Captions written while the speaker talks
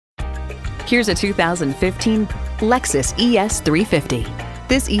Here's a 2015 Lexus ES350.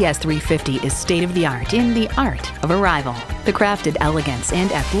 This ES350 is state-of-the-art in the art of arrival. The crafted elegance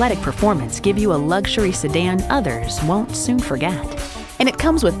and athletic performance give you a luxury sedan others won't soon forget. And it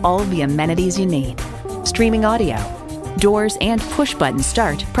comes with all the amenities you need. Streaming audio, doors and push-button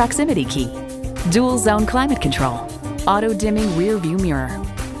start proximity key, dual-zone climate control, auto-dimming rear-view mirror,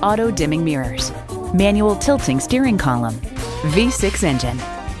 auto-dimming mirrors, manual tilting steering column, V6 engine,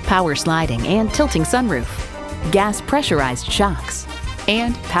 power sliding and tilting sunroof, gas pressurized shocks,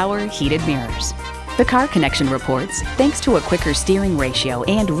 and power heated mirrors. The Car Connection reports, thanks to a quicker steering ratio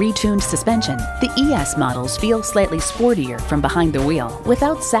and retuned suspension, the ES models feel slightly sportier from behind the wheel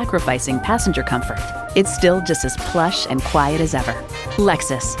without sacrificing passenger comfort. It's still just as plush and quiet as ever.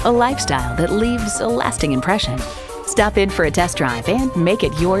 Lexus, a lifestyle that leaves a lasting impression. Stop in for a test drive and make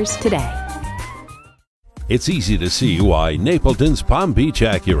it yours today. It's easy to see why Napleton's Palm Beach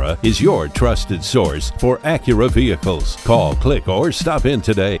Acura is your trusted source for Acura vehicles. Call, click, or stop in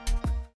today.